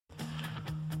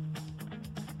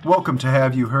Welcome to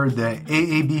Have You Heard the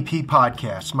AABP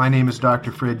podcast. My name is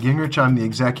Dr. Fred Gingrich. I'm the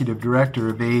Executive Director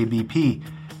of AABP.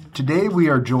 Today we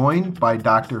are joined by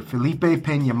Dr. Felipe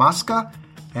Peña-Mosca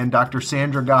and Dr.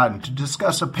 Sandra Godden to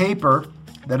discuss a paper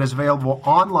that is available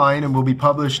online and will be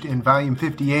published in Volume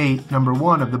 58, Number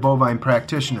 1 of the Bovine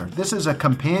Practitioner. This is a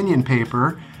companion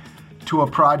paper to a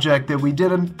project that we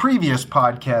did a previous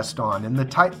podcast on, and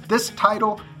this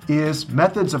title is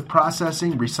Methods of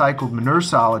Processing Recycled Manure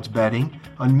Solids Bedding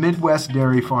on Midwest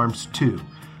Dairy Farms 2,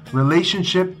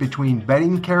 Relationship between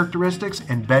Bedding Characteristics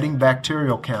and Bedding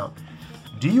Bacterial Count.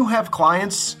 Do you have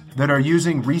clients that are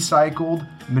using recycled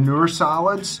manure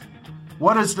solids?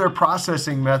 What is their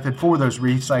processing method for those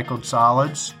recycled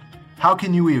solids? How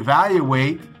can you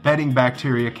evaluate bedding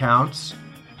bacteria counts?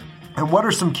 And what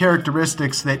are some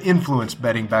characteristics that influence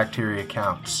bedding bacteria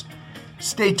counts?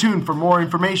 Stay tuned for more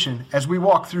information as we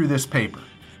walk through this paper.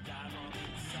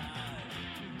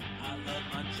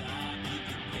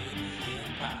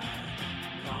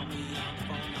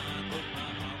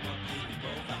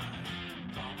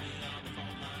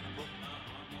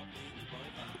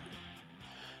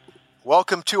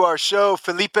 Welcome to our show,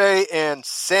 Felipe and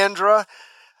Sandra.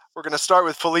 We're going to start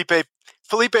with Felipe.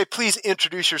 Felipe, please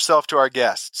introduce yourself to our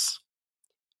guests.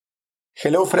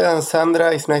 Hello, Fred and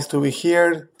Sandra. It's nice to be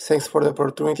here. Thanks for the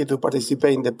opportunity to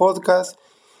participate in the podcast.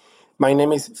 My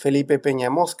name is Felipe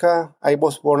Peña-Mosca. I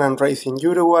was born and raised in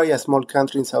Uruguay, a small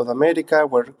country in South America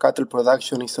where cattle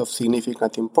production is of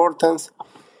significant importance.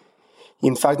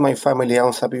 In fact, my family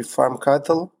owns a big farm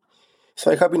cattle.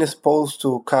 So I have been exposed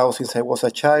to cows since I was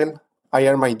a child. I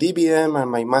earned my DBM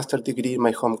and my master's degree in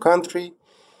my home country.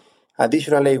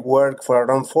 Additionally, I worked for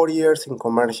around 4 years in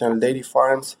commercial dairy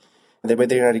farms at the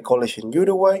Veterinary College in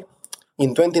Uruguay.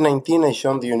 In 2019, I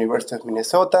joined the University of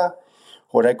Minnesota,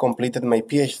 where I completed my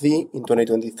PhD in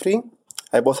 2023.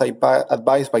 I was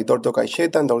advised by Dr.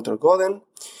 Caicheta and Dr. Godden,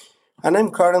 and I'm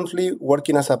currently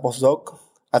working as a postdoc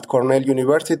at Cornell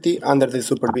University under the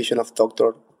supervision of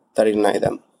Dr. Daryl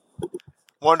Needham.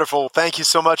 Wonderful. Thank you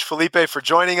so much, Felipe, for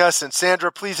joining us. And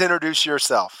Sandra, please introduce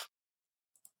yourself.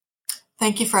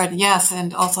 Thank you, Fred. Yes,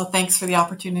 and also thanks for the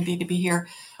opportunity to be here.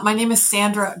 My name is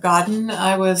Sandra Godden.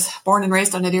 I was born and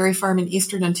raised on a dairy farm in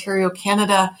Eastern Ontario,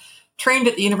 Canada, trained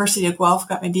at the University of Guelph,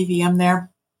 got my DVM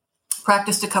there,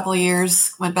 practiced a couple of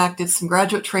years, went back, did some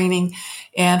graduate training,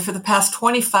 and for the past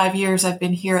 25 years, I've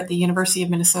been here at the University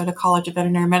of Minnesota College of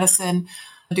Veterinary Medicine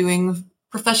doing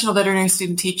professional veterinary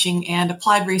student teaching and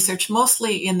applied research,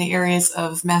 mostly in the areas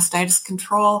of mastitis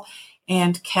control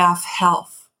and calf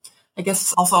health. I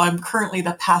guess also I'm currently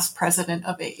the past president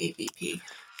of AABP.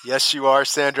 Yes, you are,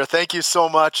 Sandra. Thank you so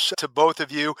much to both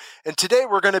of you. And today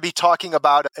we're going to be talking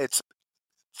about its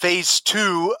phase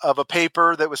 2 of a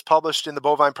paper that was published in the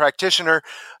Bovine Practitioner.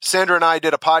 Sandra and I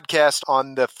did a podcast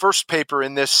on the first paper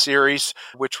in this series,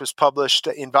 which was published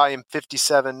in volume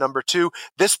 57, number 2.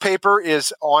 This paper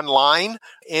is online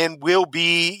and will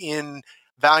be in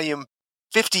volume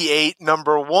 58,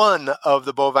 number 1 of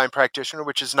the Bovine Practitioner,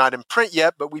 which is not in print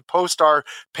yet, but we post our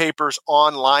papers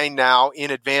online now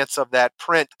in advance of that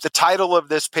print. The title of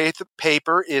this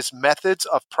paper is Methods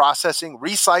of Processing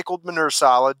Recycled Manure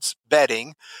Solids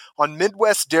Bedding on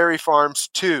Midwest Dairy Farms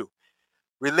 2,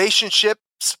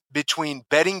 Relationships between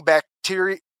bedding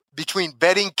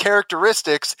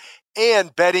characteristics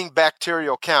and bedding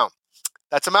bacterial count.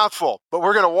 That's a mouthful, but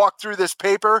we're going to walk through this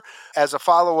paper as a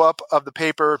follow-up of the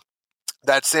paper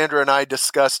that Sandra and I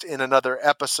discussed in another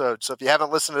episode. So if you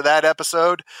haven't listened to that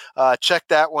episode, check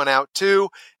that one out too.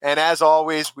 And as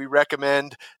always, we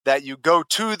recommend that you go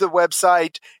to the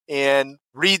website and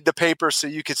read the paper so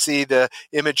you can see the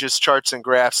images, charts, and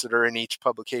graphs that are in each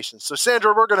publication. So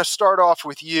Sandra, we're going to start off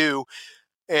with you.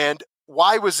 And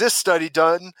why was this study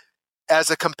done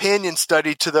as a companion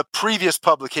study to the previous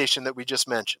publication that we just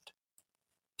mentioned?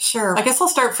 Sure. I guess I'll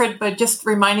start, Fred, by just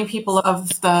reminding people of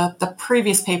the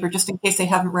previous paper, just in case they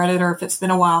haven't read it or if it's been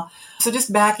a while. So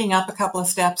just backing up a couple of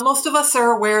steps. Most of us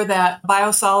are aware that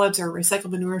biosolids or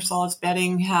recycled manure solids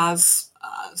bedding has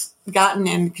gotten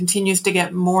and continues to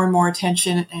get more and more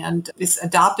attention and is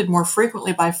adopted more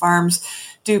frequently by farms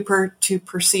due to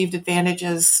perceived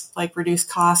advantages like reduced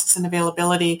costs and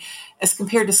availability as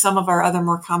compared to some of our other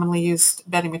more commonly used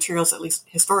bedding materials, at least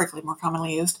historically more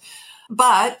commonly used.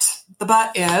 But the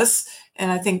but is,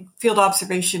 and I think field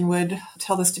observation would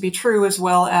tell this to be true as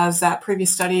well as that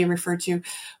previous study referred to,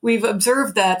 we've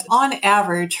observed that on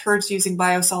average, herds using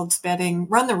biosolids bedding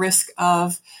run the risk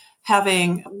of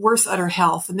having worse udder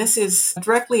health. And this is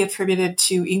directly attributed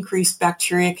to increased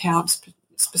bacteria counts,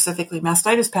 specifically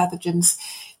mastitis pathogens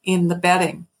in the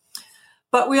bedding.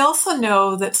 But we also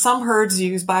know that some herds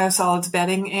use biosolids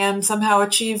bedding and somehow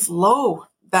achieve low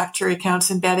bacteria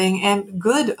counts in bedding and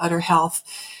good udder health.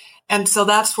 And so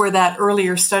that's where that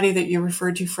earlier study that you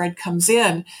referred to, Fred, comes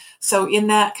in. So in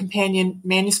that companion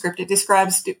manuscript, it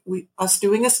describes us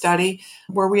doing a study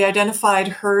where we identified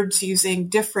herds using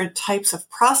different types of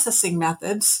processing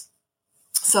methods.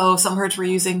 So some herds were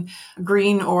using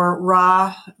green or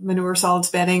raw manure solids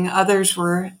bedding. Others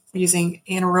were using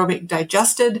anaerobic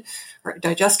digesters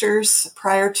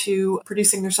prior to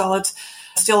producing their solids.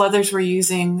 Still others were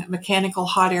using mechanical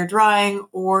hot air drying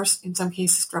or in some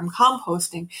cases drum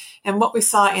composting. And what we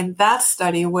saw in that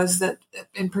study was that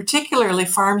in particularly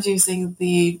farms using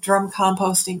the drum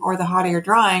composting or the hot air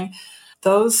drying,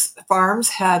 those farms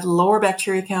had lower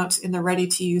bacteria counts in the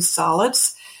ready-to-use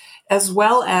solids, as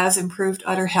well as improved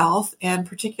udder health, and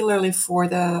particularly for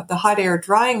the hot air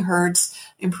drying herds,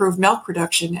 improved milk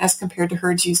production as compared to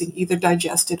herds using either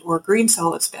digested or green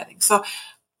solids bedding. So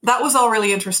that was all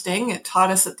really interesting. It taught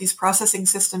us that these processing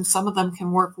systems, some of them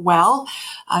can work well,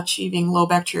 achieving low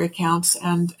bacteria counts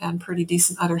and pretty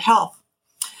decent udder health.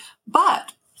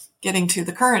 But getting to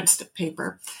the current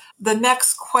paper, the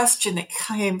next question that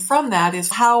came from that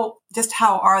is how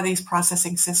are these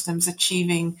processing systems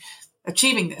achieving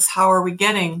this? How are we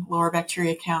getting lower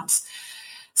bacteria counts?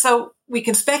 So we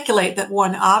can speculate that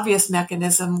one obvious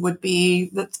mechanism would be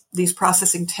that these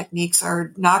processing techniques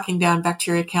are knocking down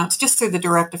bacteria counts just through the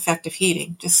direct effect of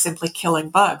heating, just simply killing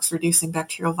bugs, reducing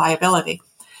bacterial viability.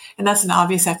 And that's an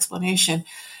obvious explanation.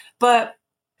 But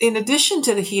in addition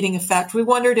to the heating effect, we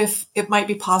wondered if it might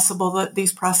be possible that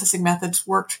these processing methods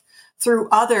worked through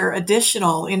other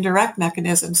additional indirect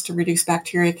mechanisms to reduce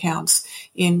bacteria counts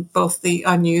in both the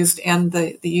unused and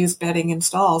the used bedding in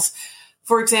stalls.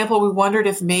 For example, we wondered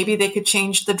if maybe they could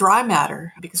change the dry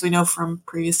matter, because we know from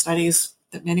previous studies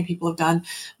that many people have done,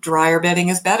 drier bedding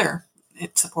is better.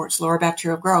 It supports lower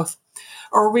bacterial growth.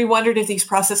 Or we wondered if these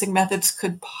processing methods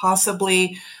could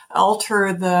possibly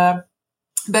alter the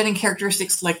bedding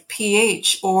characteristics like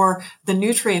pH or the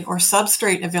nutrient or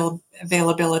substrate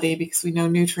availability, because we know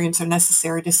nutrients are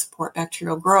necessary to support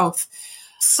bacterial growth.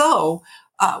 So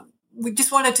we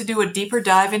just wanted to do a deeper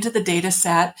dive into the data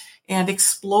set and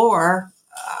explore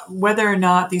whether or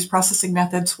not these processing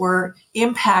methods were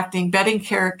impacting bedding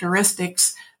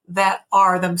characteristics that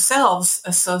are themselves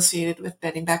associated with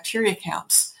bedding bacteria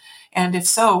counts. And if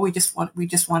so, we just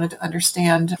wanted to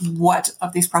understand what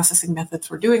of these processing methods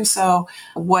were doing so,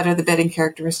 what are the bedding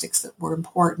characteristics that were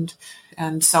important,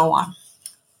 and so on.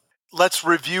 Let's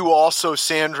review also,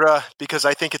 Sandra, because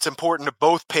I think it's important to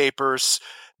both papers,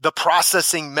 the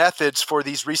processing methods for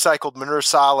these recycled manure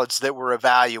solids that were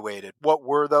evaluated. What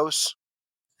were those?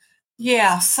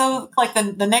 Yeah, so like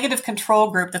the negative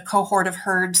control group, the cohort of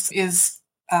herds is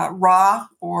raw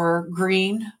or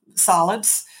green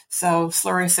solids. So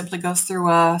slurry simply goes through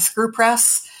a screw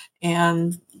press,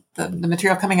 and the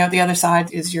material coming out the other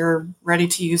side is your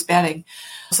ready-to-use bedding.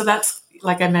 So that's,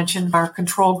 like I mentioned, our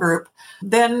control group.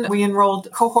 Then we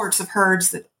enrolled cohorts of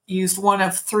herds that used one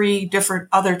of three different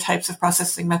other types of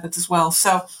processing methods as well.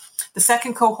 So the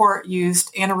second cohort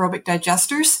used anaerobic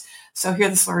digesters. So here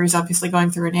the slurry is obviously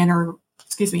going through an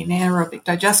anaerobic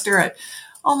digester at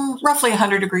roughly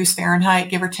 100 degrees Fahrenheit,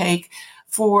 give or take,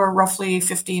 for roughly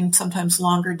 15, sometimes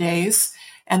longer days.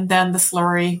 And then the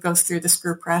slurry goes through the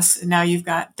screw press, and now you've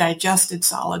got digested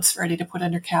solids ready to put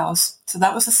under cows. So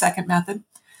that was the second method.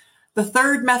 The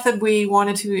third method we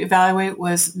wanted to evaluate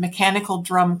was mechanical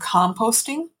drum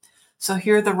composting. So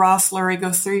here the raw slurry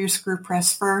goes through your screw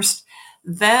press first,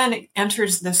 then it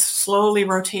enters this slowly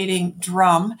rotating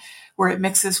drum where it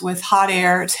mixes with hot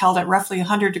air. It's held at roughly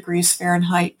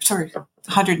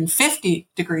 150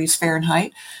 degrees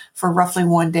Fahrenheit for roughly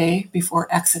 1 day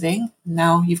before exiting.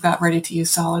 Now you've got ready-to-use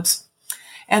solids.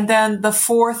 And then the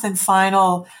fourth and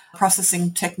final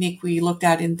processing technique we looked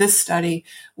at in this study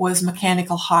was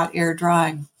mechanical hot air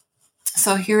drying.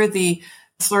 So here the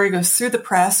slurry goes through the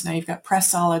press. Now you've got press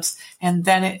solids, and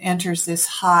then it enters this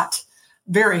hot,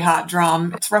 very hot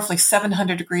drum. It's roughly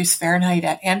 700 degrees Fahrenheit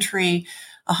at entry,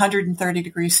 130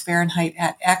 degrees Fahrenheit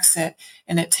at exit,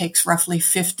 and it takes roughly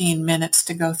 15 minutes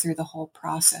to go through the whole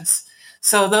process.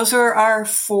 So those are our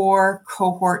four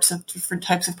cohorts of different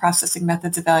types of processing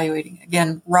methods evaluating.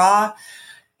 Again, raw,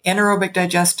 anaerobic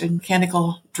digestion,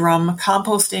 mechanical drum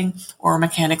composting, or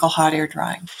mechanical hot air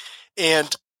drying.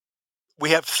 And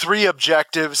we have three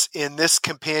objectives in this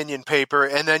companion paper,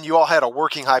 and then you all had a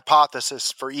working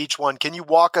hypothesis for each one. Can you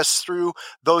walk us through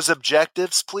those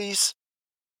objectives, please?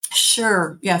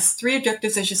 Sure. Yes. Three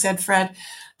objectives, as you said, Fred.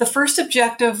 The first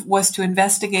objective was to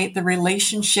investigate the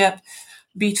relationship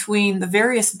between the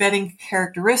various bedding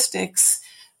characteristics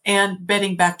and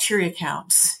bedding bacteria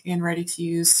counts in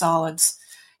ready-to-use solids.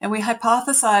 And we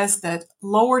hypothesized that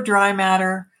lower dry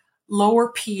matter,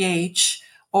 lower pH,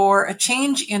 or a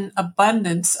change in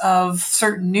abundance of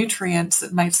certain nutrients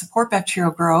that might support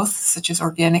bacterial growth, such as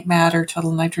organic matter,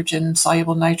 total nitrogen,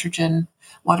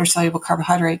 water-soluble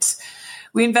carbohydrates.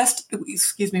 We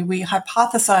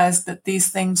hypothesized that these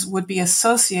things would be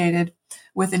associated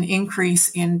with an increase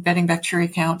in bedding bacteria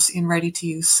counts in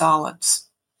ready-to-use solids.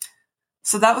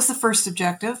 So that was the first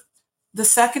objective. The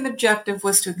second objective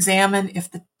was to examine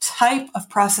if the type of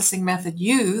processing method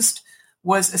used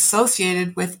was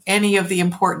associated with any of the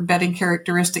important bedding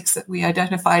characteristics that we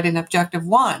identified in Objective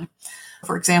 1.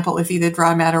 For example, if either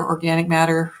dry matter, organic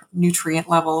matter, nutrient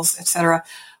levels, etc.,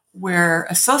 were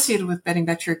associated with bedding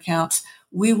bacteria counts,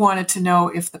 we wanted to know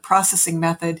if the processing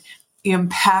method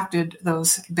impacted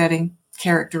those bedding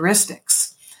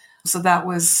characteristics. So that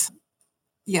was,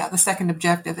 the second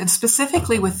objective. And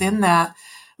specifically within that,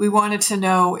 we wanted to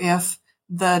know if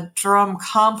the drum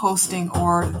composting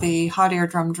or the hot air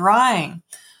drum drying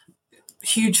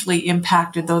hugely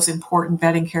impacted those important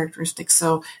bedding characteristics.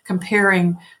 So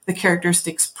comparing the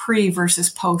characteristics pre versus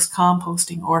post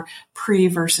composting or pre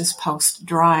versus post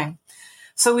drying.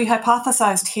 So we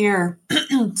hypothesized here,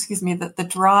 that the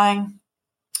drying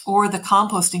or the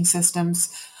composting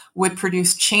systems would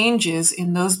produce changes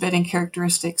in those bedding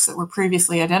characteristics that were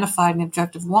previously identified in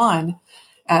Objective 1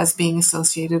 as being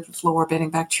associated with lower bedding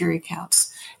bacteria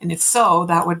counts. And if so,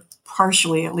 that would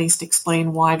partially at least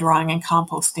explain why drying and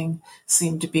composting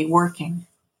seemed to be working.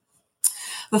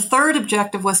 The third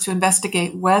objective was to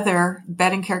investigate whether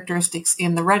bedding characteristics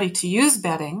in the ready-to-use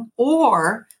bedding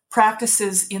or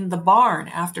practices in the barn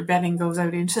after bedding goes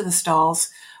out into the stalls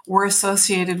were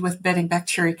associated with bedding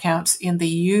bacteria counts in the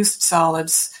used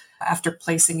solids after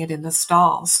placing it in the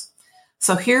stalls.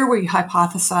 So here we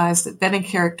hypothesized that bedding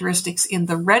characteristics in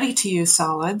the ready-to-use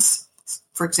solids,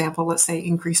 for example, let's say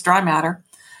increased dry matter,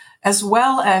 as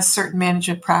well as certain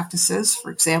management practices, for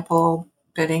example,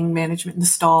 bedding management in the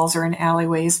stalls or in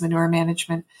alleyways, manure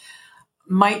management,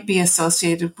 might be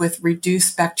associated with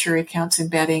reduced bacteria counts in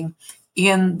bedding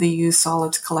in the used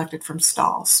solids collected from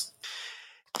stalls.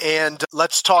 And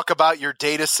let's talk about your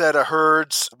data set of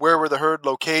herds. Where were the herd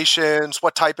locations?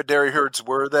 What type of dairy herds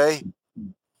were they?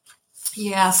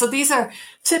 Yeah, so these are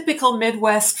typical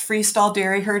Midwest freestall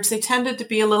dairy herds. They tended to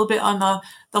be a little bit on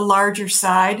the larger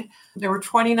side. There were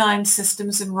 29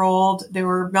 systems enrolled. They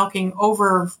were milking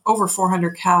over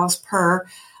 400 cows per.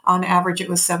 On average, it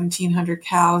was 1,700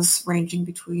 cows, ranging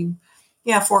between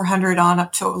 400 on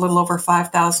up to a little over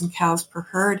 5,000 cows per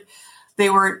herd. They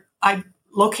were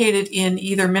located in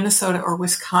either Minnesota or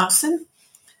Wisconsin,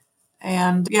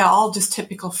 and all just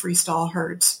typical freestall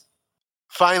herds.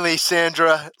 Finally,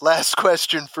 Sandra, last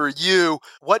question for you.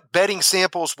 What bedding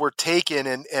samples were taken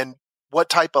and what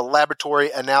type of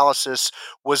laboratory analysis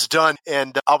was done?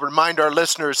 And I'll remind our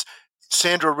listeners,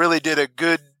 Sandra really did a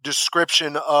good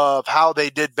description of how they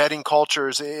did bedding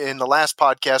cultures in the last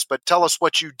podcast, but tell us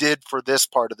what you did for this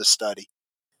part of the study.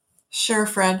 Sure,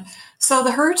 Fred. So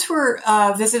the herds were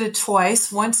visited twice,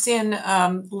 once in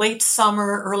late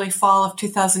summer, early fall of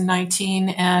 2019,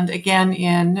 and again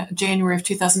in January of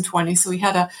 2020. So we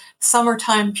had a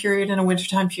summertime period and a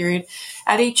wintertime period.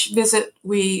 At each visit,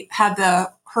 we had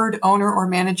the herd owner or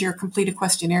manager complete a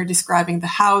questionnaire describing the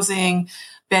housing,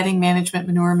 bedding management,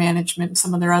 manure management, and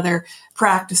some of their other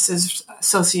practices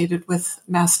associated with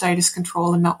mastitis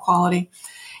control and milk quality.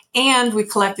 And we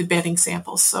collected bedding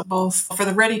samples. So both for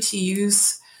the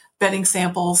ready-to-use bedding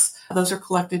samples, those are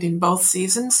collected in both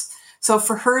seasons. So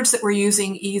for herds that were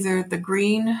using either the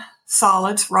green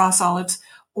solids, raw solids,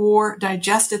 or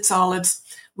digested solids,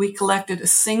 we collected a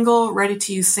single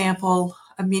ready-to-use sample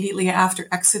immediately after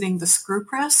exiting the screw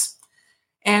press.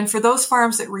 And for those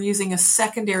farms that were using a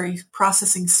secondary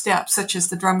processing step, such as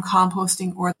the drum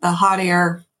composting or the hot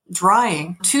air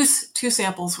drying, two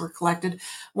samples were collected.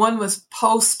 One was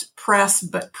post-press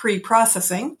but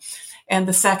pre-processing, and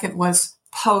the second was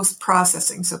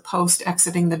post-processing, so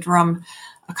post-exiting the drum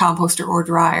composter or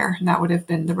dryer, and that would have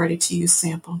been the ready-to-use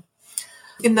sample.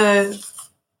 In the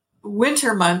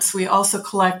winter months, we also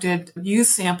collected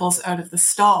used samples out of the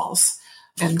stalls,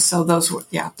 and so those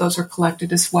were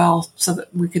collected as well, so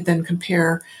that we could then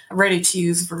compare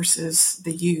ready-to-use versus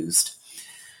the used.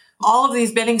 All of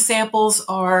these bedding samples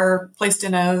are placed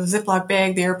in a Ziploc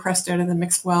bag. They are pressed out of the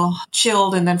mixed well,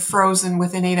 chilled, and then frozen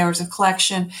within 8 hours of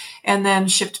collection, and then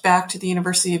shipped back to the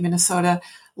University of Minnesota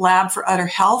Lab for Udder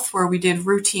Health, where we did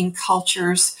routine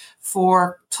cultures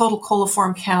for total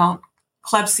coliform count,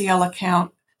 Klebsiella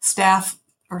count, staph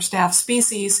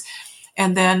species,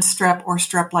 and then strep or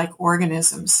strep-like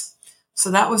organisms.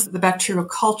 So that was the bacterial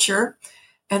culture.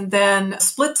 And then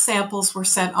split samples were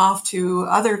sent off to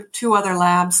two other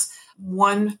labs.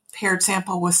 One paired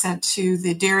sample was sent to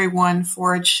the Dairy One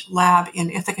Forage Lab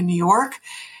in Ithaca, New York,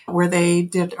 where they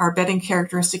did our bedding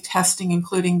characteristic testing,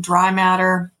 including dry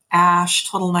matter, ash,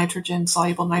 total nitrogen,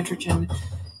 soluble nitrogen,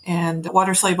 and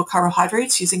water-soluble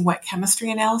carbohydrates using wet chemistry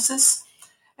analysis.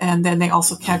 And then they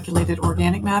also calculated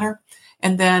organic matter.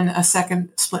 And then a second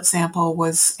split sample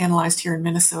was analyzed here in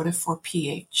Minnesota for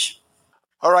pH.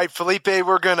 All right, Felipe,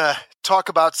 we're going to talk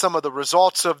about some of the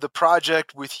results of the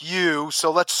project with you. So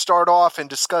let's start off and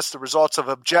discuss the results of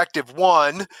Objective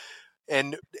 1.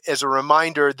 And as a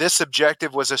reminder, this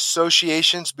objective was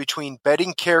associations between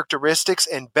bedding characteristics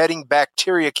and bedding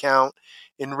bacteria count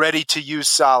in ready-to-use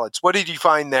solids. What did you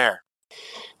find there?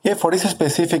 Yeah, for this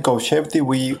specific objective,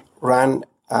 we ran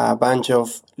a bunch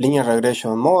of linear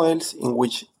regression models in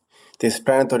which the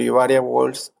explanatory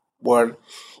variables were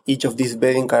each of these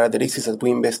bedding characteristics that we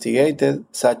investigated,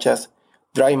 such as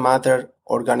dry matter,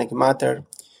 organic matter,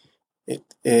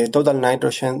 total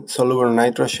nitrogen, soluble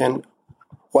nitrogen,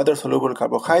 water-soluble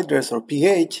carbohydrates or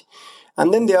pH,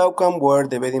 and then the outcome were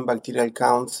the bedding bacterial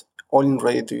counts, all in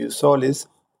ready-to-use solids.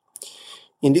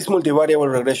 In these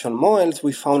multivariable regression models,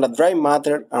 we found that dry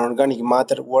matter and organic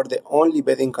matter were the only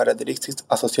bedding characteristics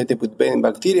associated with bedding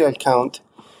bacterial count.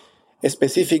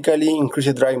 Specifically,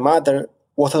 increased dry matter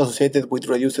was associated with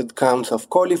reduced counts of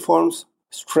coliforms,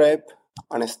 strep,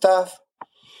 and staph,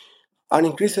 and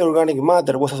increased organic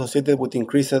matter was associated with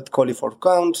increased coliform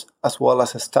counts as well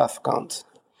as staph counts.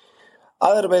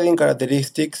 Other bedding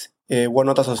characteristics were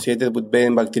not associated with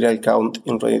bedding bacterial count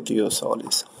in ready-to-use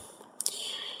solids.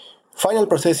 Final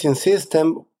processing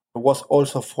system was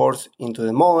also forced into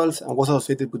the models and was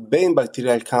associated with bedding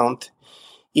bacterial count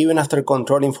even after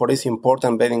controlling for these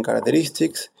important bedding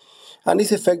characteristics, and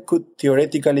this effect could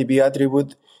theoretically be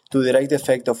attributed to the direct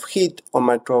effect of heat on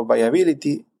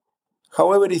microbiability.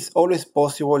 However, it is always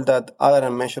possible that other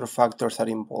unmeasured factors are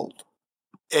involved.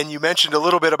 And you mentioned a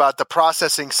little bit about the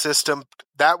processing system.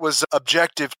 That was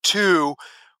Objective 2.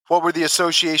 What were the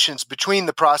associations between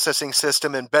the processing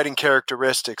system and bedding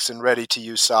characteristics in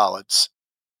ready-to-use solids?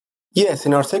 Yes,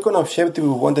 in our second objective, we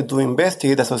wanted to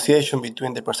investigate the association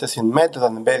between the processing method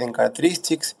and bedding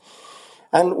characteristics,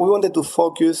 and we wanted to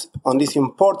focus on these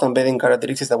important bedding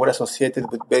characteristics that were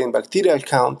associated with bedding bacterial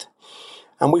count.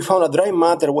 And we found that dry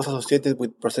matter was associated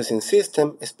with processing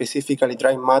system. Specifically,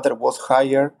 dry matter was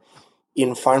higher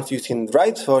in farms using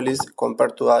dried solids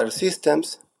compared to other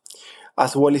systems,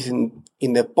 as well as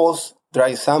in the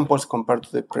post-dry samples compared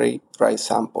to the pre-dry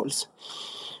samples.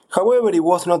 However, it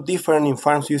was not different in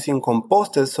farms using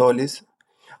composted solids,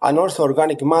 and also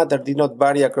organic matter did not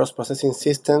vary across processing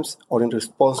systems or in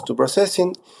response to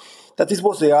processing. That this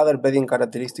was the other bedding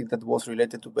characteristic that was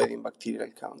related to bedding bacterial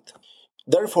count.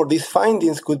 Therefore, these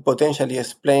findings could potentially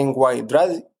explain why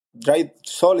dried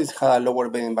solids had a lower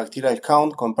bedding bacterial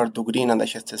count compared to green and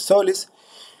digested solids,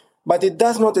 but it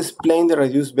does not explain the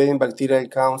reduced bedding bacterial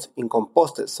counts in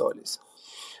composted solids.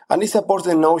 And this supports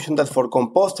the notion that for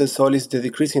composted solids, the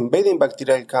decrease in bedding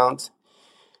bacterial counts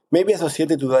may be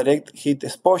associated to direct heat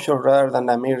exposure rather than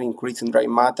a mere increase in dry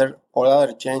matter or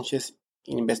other changes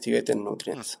in investigated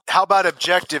nutrients. How about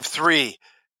Objective 3?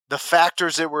 The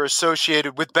factors that were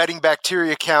associated with bedding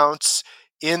bacteria counts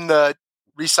in the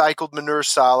used recycled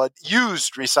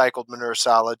manure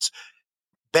solids,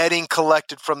 bedding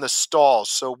collected from the stalls.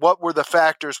 So what were the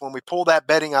factors when we pulled that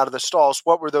bedding out of the stalls?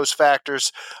 What were those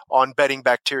factors on bedding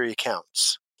bacteria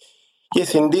counts?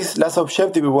 Yes, in this last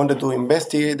objective, we wanted to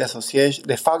investigate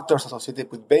the factors associated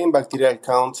with bedding bacterial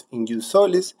counts in used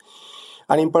solids.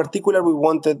 And in particular, we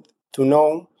wanted to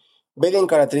know bedding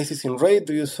characteristics in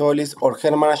ready-to-use solids or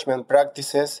health management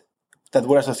practices that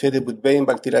were associated with bedding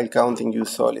bacterial count in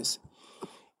used solids.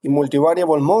 In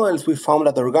multivariable models, we found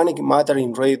that organic matter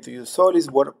in ready-to-use solids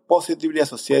were positively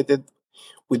associated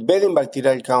with bedding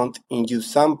bacterial count in used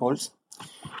samples.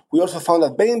 We also found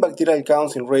that bedding bacterial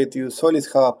counts in ready-to-use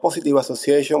solids have a positive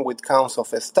association with counts of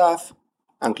staph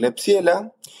and Klebsiella,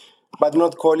 but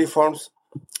not coliforms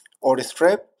or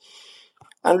strep.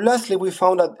 And lastly, we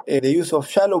found that the use of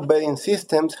shallow bedding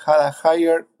systems had a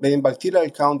higher bedding bacterial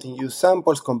count in used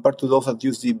samples compared to those that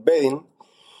use deep bedding.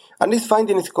 And this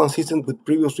finding is consistent with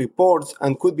previous reports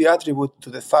and could be attributed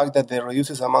to the fact that the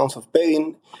reduced amounts of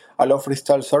bedding allow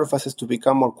freestyle surfaces to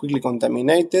become more quickly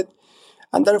contaminated,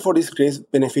 and therefore this creates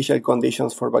beneficial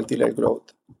conditions for bacterial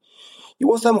growth. It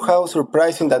was somehow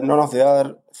surprising that none of the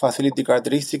other facility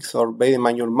characteristics or bedding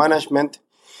manure management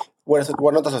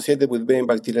were not associated with bedding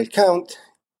bacterial count,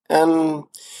 And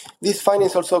these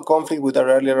findings also conflict with our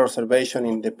earlier observation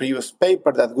in the previous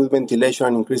paper that good ventilation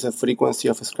and increased frequency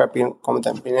of scrapping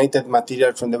contaminated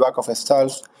material from the back of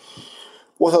stalls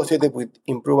was associated with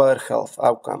improved other health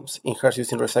outcomes in herds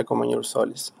using recycled manure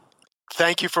solids.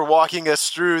 Thank you for walking us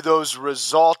through those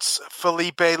results,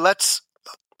 Felipe. Let's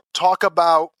talk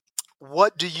about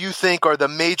what do you think are the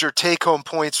major take-home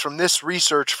points from this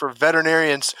research for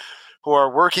veterinarians who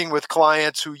are working with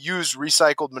clients who use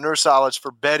recycled manure solids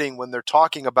for bedding when they're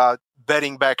talking about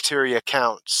bedding bacteria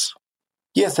counts?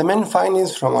 Yes, the main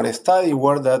findings from our study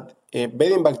were that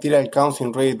bedding bacterial counts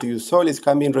in ready-to-use solids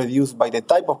can be reduced by the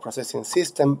type of processing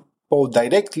system, both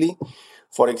directly,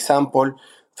 for example,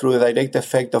 through the direct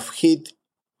effect of heat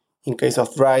in case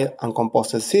of dry and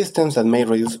composted systems that may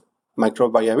reduce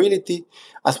microbe variability,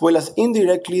 as well as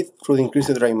indirectly through the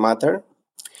increased dry matter.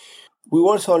 We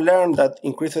also learned that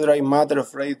increased dry matter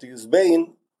of ready-to-use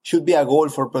bedding should be a goal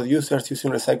for producers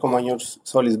using recycled manure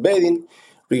solids bedding,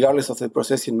 regardless of the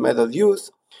processing method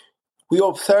used. We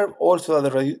observed also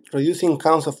that the reducing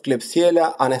counts of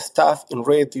Klebsiella and staph in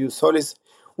ready-to-use solids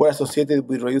were associated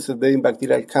with reduced bedding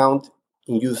bacterial count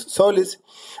in used solids,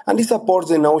 and this supports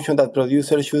the notion that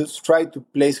producers should try to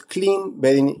place clean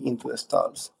bedding into the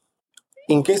stalls.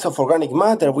 In case of organic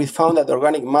matter, we found that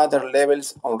organic matter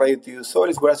levels on ready-to-use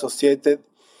solids were associated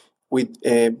with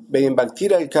bedding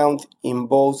bacterial count in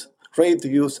both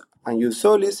ready-to-use and used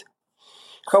solids.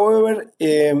 However,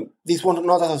 this was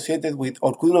not associated with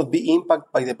or could not be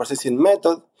impacted by the processing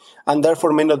method and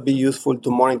therefore may not be useful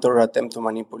to monitor or attempt to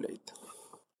manipulate.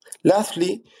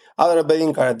 Lastly, other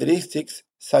bedding characteristics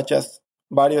such as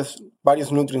various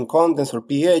nutrient contents or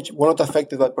pH were not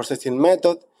affected by processing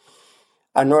method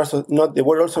and they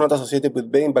were also not associated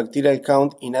with bedding bacterial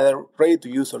count in either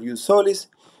ready-to-use or used solids,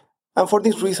 and for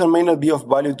this reason may not be of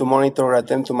value to monitor or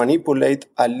attempt to manipulate,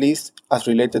 at least as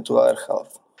related to other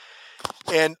health.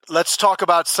 And let's talk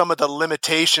about some of the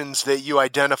limitations that you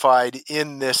identified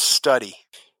in this study.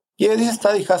 Yeah, this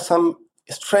study has some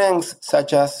strengths,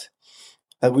 such as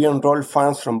that we enrolled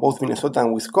farms from both Minnesota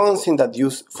and Wisconsin that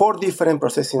use 4 different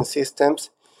processing systems,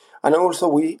 and also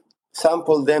we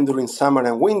sampled them during summer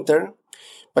and winter,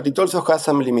 but it also has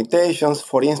some limitations.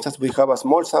 For instance, we have a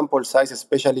small sample size,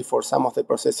 especially for some of the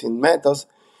processing methods.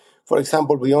 For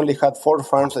example, we only had 4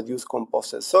 farms that use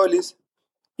composted solids.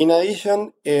 In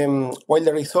addition, while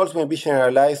the results may be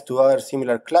generalized to other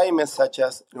similar climates, such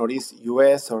as Northeast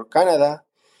US or Canada,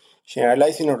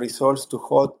 generalizing our results to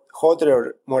hotter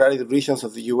or more arid regions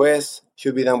of the US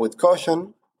should be done with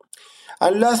caution.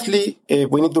 And lastly,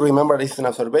 we need to remember this is an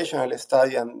observational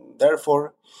study, and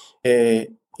therefore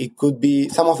it could be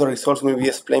some of the results may be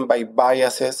explained by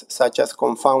biases such as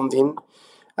confounding,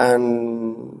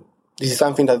 and this is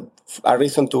something that a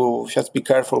reason to just be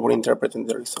careful when interpreting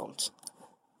the results.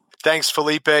 Thanks,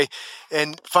 Felipe.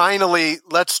 And finally,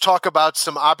 let's talk about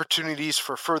some opportunities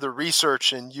for further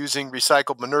research in using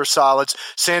recycled manure solids.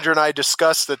 Sandra and I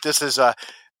discussed that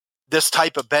this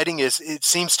type of bedding it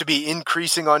seems to be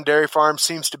increasing on dairy farms,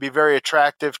 seems to be very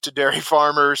attractive to dairy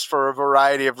farmers for a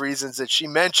variety of reasons that she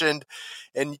mentioned.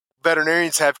 And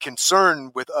veterinarians have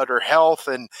concern with udder health.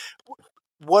 And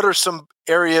what are some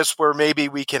areas where maybe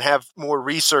we can have more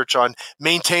research on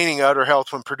maintaining udder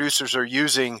health when producers are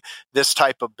using this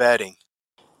type of bedding?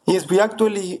 Yes, we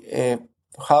actually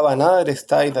have another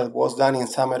study that was done in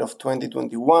summer of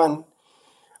 2021.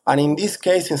 And in this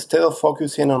case, instead of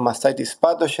focusing on mastitis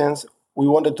pathogens, we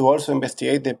wanted to also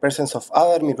investigate the presence of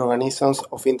other microorganisms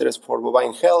of interest for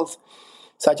bovine health,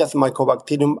 such as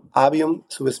Mycobacterium avium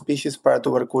subspecies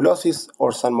paratuberculosis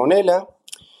or Salmonella.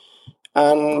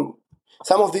 And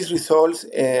some of these results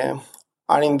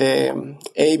are in the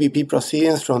ABP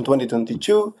proceedings from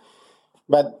 2022,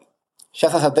 but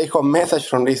just as a take-home message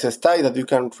from this study that you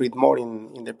can read more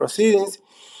in the proceedings,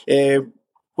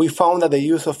 we found that the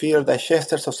use of either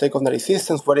digesters of secondary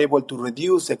systems were able to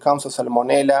reduce the counts of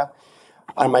Salmonella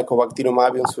and Mycobacterium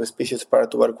avium subspecies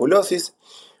paratuberculosis,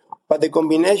 but the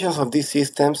combinations of these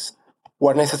systems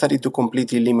were necessary to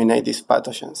completely eliminate these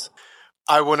pathogens.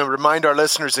 I want to remind our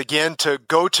listeners again to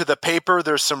go to the paper.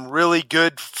 There's some really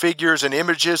good figures and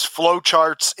images, flow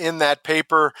charts in that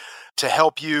paper to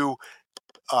help you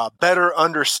better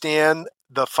understand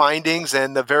the findings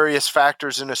and the various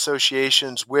factors and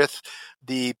associations with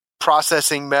the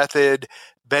processing method,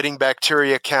 bedding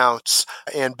bacteria counts,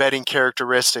 and bedding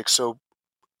characteristics. So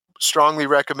strongly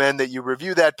recommend that you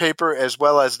review that paper as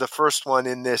well as the first one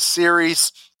in this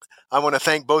series. I want to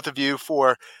thank both of you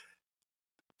for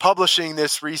publishing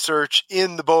this research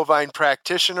in the Bovine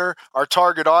Practitioner. Our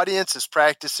target audience is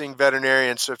practicing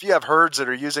veterinarians. So if you have herds that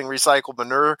are using recycled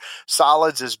manure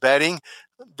solids as bedding,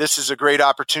 this is a great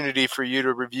opportunity for you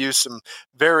to review some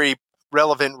very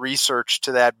relevant research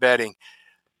to that bedding.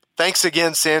 Thanks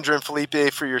again, Sandra and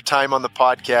Felipe, for your time on the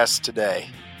podcast today.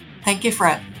 Thank you,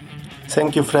 Fred.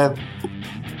 Thank you, Fred.